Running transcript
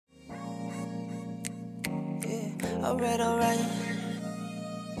Alright.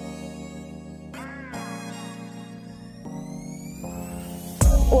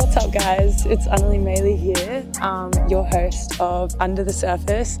 What's up, guys? It's Annalie Maley here, your host of Under the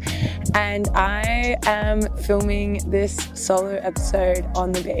Surface, and I am filming this solo episode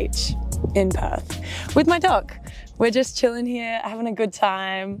on the beach in Perth with my dog. We're just chilling here, having a good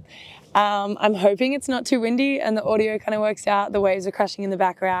time. I'm hoping it's not too windy and the audio kind of works out. The waves are crashing in the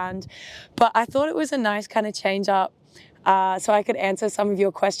background, but I thought it was a nice kind of change up so I could answer some of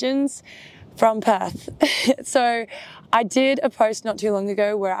your questions from Perth. So I did a post not too long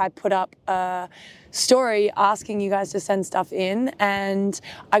ago where I put up a story asking you guys to send stuff in, and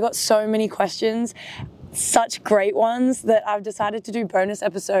I got so many questions, such great ones, that I've decided to do bonus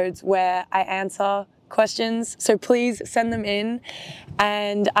episodes where I answer questions. So please send them in,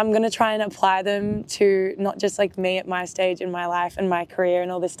 and I'm going to try and apply them to not just like me at my stage in my life and my career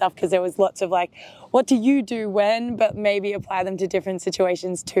and all this stuff, because there was lots of like, what do you do when, but maybe apply them to different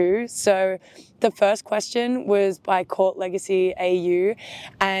situations too. So the first question was by Court Legacy AU,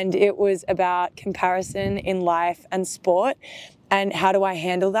 and it was about comparison in life and sport and how do I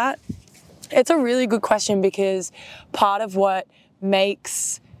handle that. It's a really good question, because part of what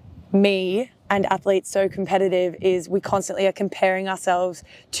makes me and athletes so competitive is we constantly are comparing ourselves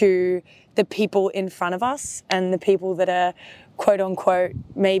to the people in front of us and the people that are quote unquote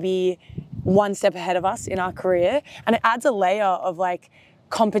maybe one step ahead of us in our career, and it adds a layer of like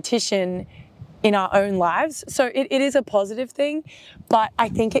competition in our own lives. So it is a positive thing, but I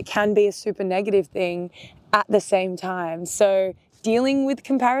think it can be a super negative thing at the same time. So dealing with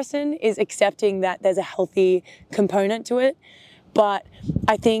comparison is accepting that there's a healthy component to it. But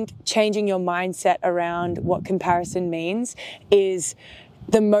I think changing your mindset around what comparison means is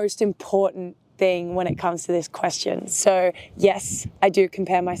the most important thing when it comes to this question. So yes, I do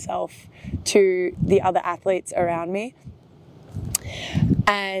compare myself to the other athletes around me.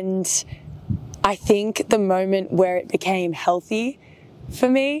 And I think the moment where it became healthy for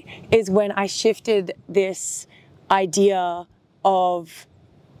me is when I shifted this idea of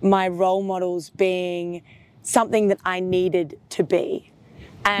my role models being something that I needed to be.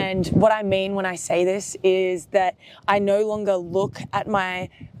 And what I mean when I say this is that I no longer look at my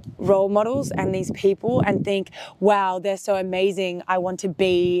role models and these people and think, wow, they're so amazing, I want to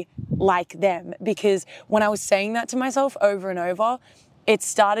be like them. Because when I was saying that to myself over and over, it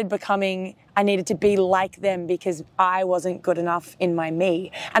started becoming I needed to be like them because I wasn't good enough in my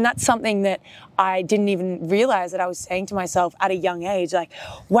me. And that's something that I didn't even realize that I was saying to myself at a young age, like,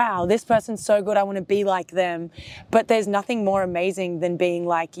 wow, this person's so good, I want to be like them. But there's nothing more amazing than being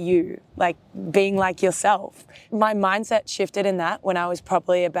like you, like being like yourself. My mindset shifted in that when I was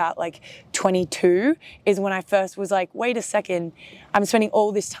probably about like 22 is when I first was like, wait a second, I'm spending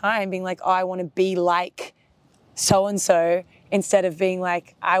all this time being like, oh, I want to be like so-and-so, instead of being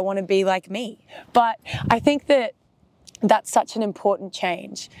like, I want to be like me. But I think that that's such an important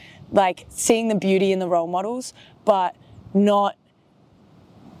change, like seeing the beauty in the role models, but not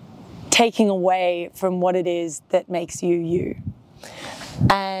taking away from what it is that makes you you.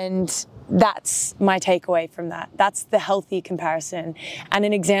 And that's my takeaway from that. That's the healthy comparison. And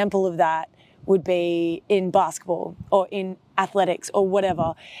an example of that would be in basketball or in athletics or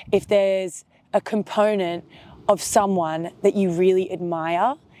whatever. If there's a component of someone that you really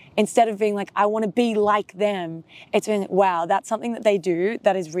admire, instead of being like, I want to be like them, it's been, wow, that's something that they do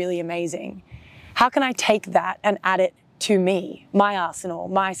that is really amazing. How can I take that and add it to me, my arsenal,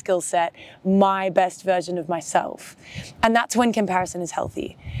 my skill set, my best version of myself? And that's when comparison is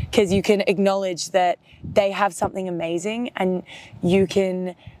healthy, because you can acknowledge that they have something amazing and you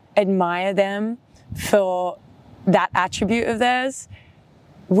can admire them for that attribute of theirs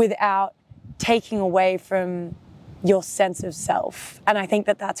without taking away from your sense of self. And I think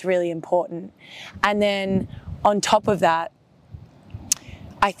that that's really important. And then on top of that,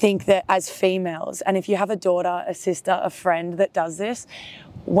 I think that as females, and if you have a daughter, a sister, a friend that does this,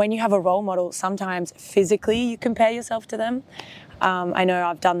 when you have a role model, sometimes physically you compare yourself to them. I know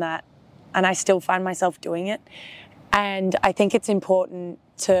I've done that and I still find myself doing it. And I think it's important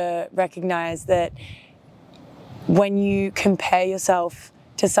to recognize that when you compare yourself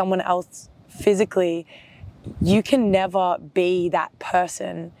to someone else physically, you can never be that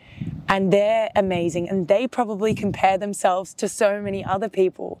person, and they're amazing and they probably compare themselves to so many other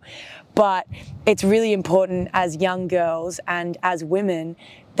people. But it's really important as young girls and as women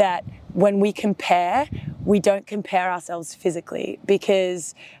that when we compare, we don't compare ourselves physically,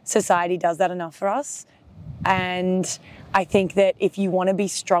 because society does that enough for us. And I think that if you want to be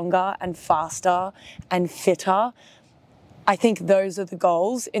stronger and faster and fitter, I think those are the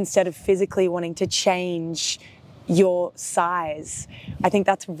goals, instead of physically wanting to change your size. I think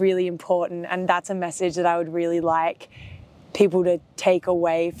that's really important, and that's a message that I would really like people to take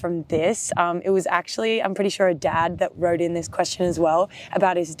away from this. It was actually, I'm pretty sure, a dad that wrote in this question as well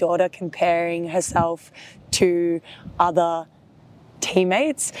about his daughter comparing herself to other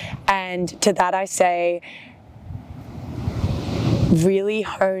teammates. And to that I say, really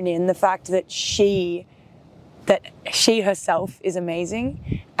hone in the fact that she herself is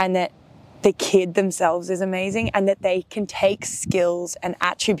amazing, and that the kid themselves is amazing, and that they can take skills and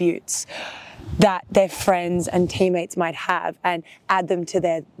attributes that their friends and teammates might have and add them to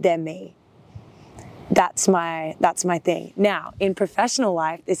their me. That's my thing. Now, in professional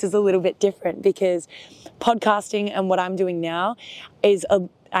life, this is a little bit different, because podcasting and what I'm doing now is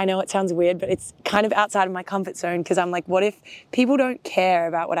I know it sounds weird, but it's kind of outside of my comfort zone, because I'm like, what if people don't care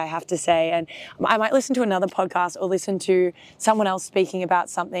about what I have to say? And I might listen to another podcast or listen to someone else speaking about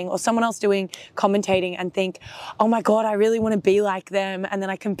something, or someone else commentating, and think, oh my God, I really want to be like them. And then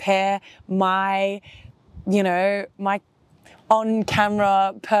I compare my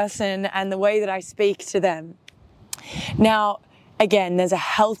on-camera person and the way that I speak to them. Now, again, there's a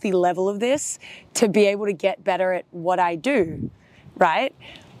healthy level of this to be able to get better at what I do, right?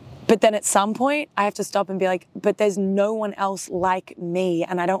 But then at some point, I have to stop and be like, but there's no one else like me,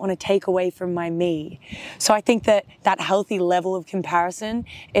 and I don't want to take away from my me. So I think that healthy level of comparison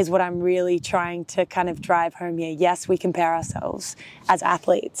is what I'm really trying to kind of drive home here. Yes, we compare ourselves as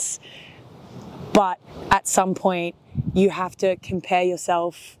athletes, but at some point, you have to compare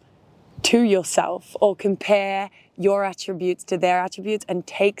yourself to yourself, or compare your attributes to their attributes, and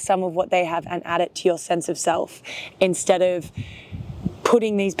take some of what they have and add it to your sense of self, instead of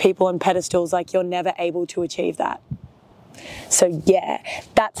putting these people on pedestals like you're never able to achieve that. So yeah,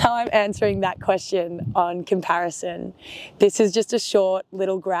 that's how I'm answering that question on comparison. This is just a short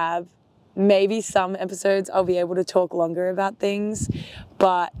little grab. Maybe some episodes I'll be able to talk longer about things,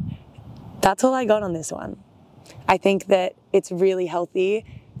 but that's all I got on this one. I think that it's really healthy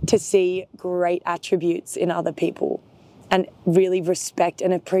to see great attributes in other people, and really respect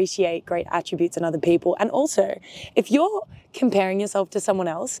and appreciate great attributes in other people. And also, if you're comparing yourself to someone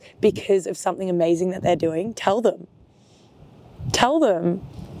else because of something amazing that they're doing, tell them. Tell them.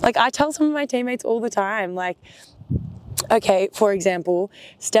 Like, I tell some of my teammates all the time, like, okay, for example,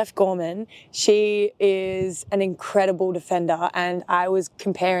 Steph Gorman, she is an incredible defender, and I was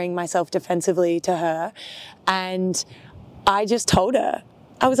comparing myself defensively to her, and I just told her,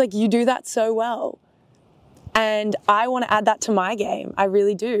 I was like, you do that so well. And I want to add that to my game. I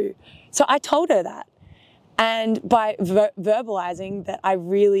really do. So I told her that. And by verbalizing that I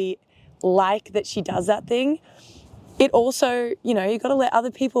really like that she does that thing, it also, you've got to let other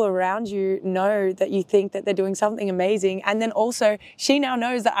people around you know that you think that they're doing something amazing. And then also, she now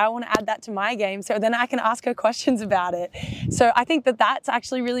knows that I want to add that to my game, so then I can ask her questions about it. So I think that that's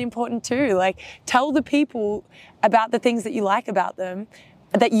actually really important too. Like, tell the people about the things that you like about them,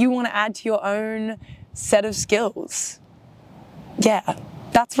 that you want to add to your own set of skills. Yeah,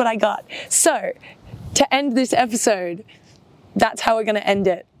 that's what I got. So, to end this episode, that's how we're going to end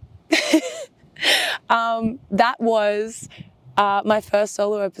it. That was my first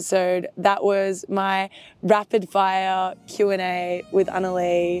solo episode. That was my rapid fire Q&A with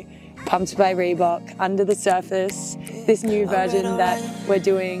Annalie, Pumped by Reebok, Under the Surface, this new version that we're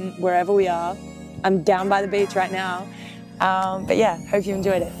doing wherever we are. I'm down by the beach right now. But yeah, hope you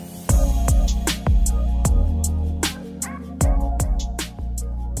enjoyed it.